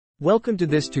Welcome to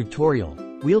this tutorial.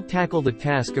 We'll tackle the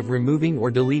task of removing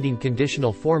or deleting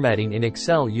conditional formatting in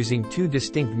Excel using two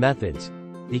distinct methods: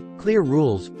 the Clear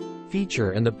Rules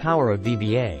feature and the power of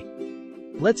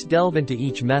VBA. Let's delve into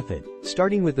each method,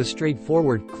 starting with the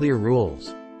straightforward Clear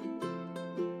Rules.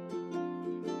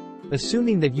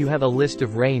 Assuming that you have a list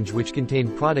of range which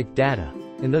contain product data,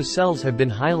 and those cells have been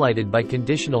highlighted by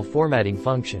conditional formatting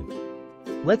function.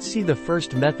 Let's see the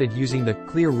first method using the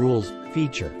Clear Rules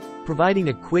feature, providing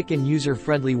a quick and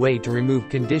user-friendly way to remove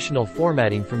conditional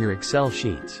formatting from your Excel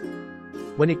sheets.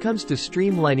 When it comes to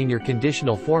streamlining your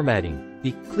conditional formatting,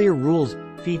 the Clear Rules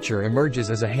feature emerges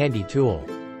as a handy tool.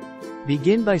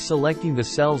 Begin by selecting the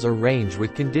cells or range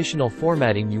with conditional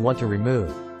formatting you want to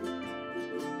remove.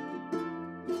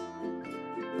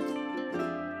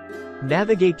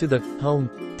 Navigate to the Home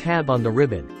tab on the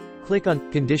ribbon, click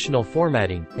on Conditional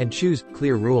Formatting, and choose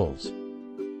Clear Rules.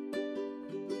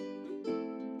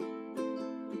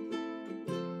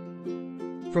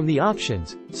 From the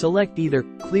options, select either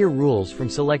Clear Rules from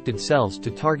selected cells to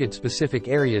target specific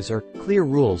areas or Clear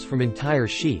Rules from entire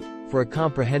sheet for a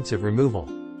comprehensive removal.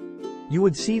 You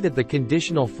would see that the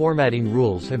conditional formatting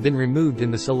rules have been removed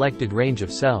in the selected range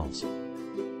of cells.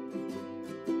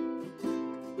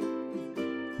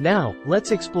 Now,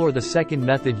 let's explore the second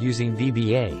method using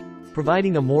VBA,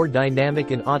 providing a more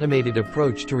dynamic and automated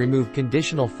approach to remove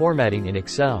conditional formatting in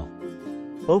Excel.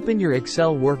 Open your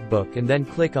Excel workbook and then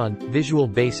click on Visual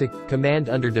Basic command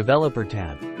under Developer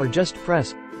tab, or just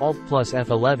press Alt plus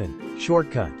F11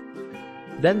 shortcut.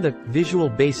 Then the Visual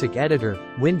Basic Editor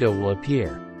window will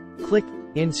appear. Click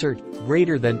Insert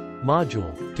greater than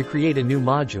Module to create a new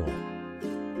module.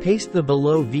 Paste the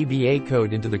below VBA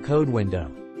code into the code window.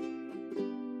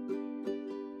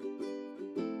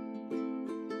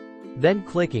 Then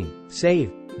clicking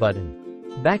Save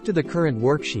button. Back to the current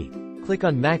worksheet. Click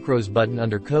on Macros button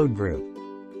under Code Group.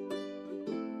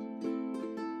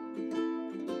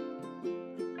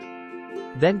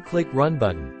 Then click Run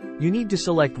button. You need to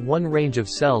select one range of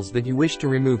cells that you wish to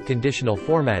remove conditional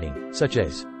formatting, such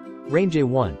as range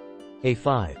A1,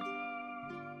 A5.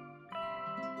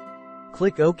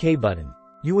 Click OK button.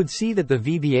 You would see that the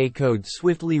VBA code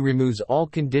swiftly removes all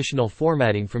conditional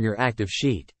formatting from your active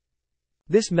sheet.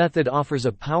 This method offers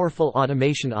a powerful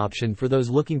automation option for those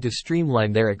looking to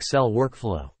streamline their Excel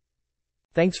workflow.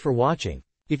 Thanks for watching.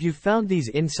 If you found these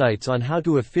insights on how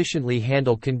to efficiently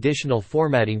handle conditional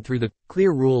formatting through the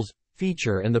Clear Rules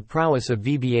feature and the prowess of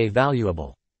VBA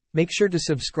valuable, make sure to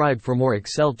subscribe for more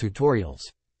Excel tutorials.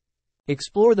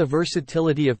 Explore the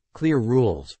versatility of Clear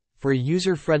Rules for a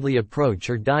user-friendly approach,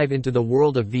 or dive into the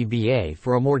world of VBA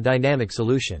for a more dynamic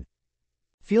solution.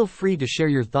 Feel free to share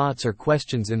your thoughts or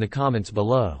questions in the comments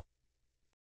below.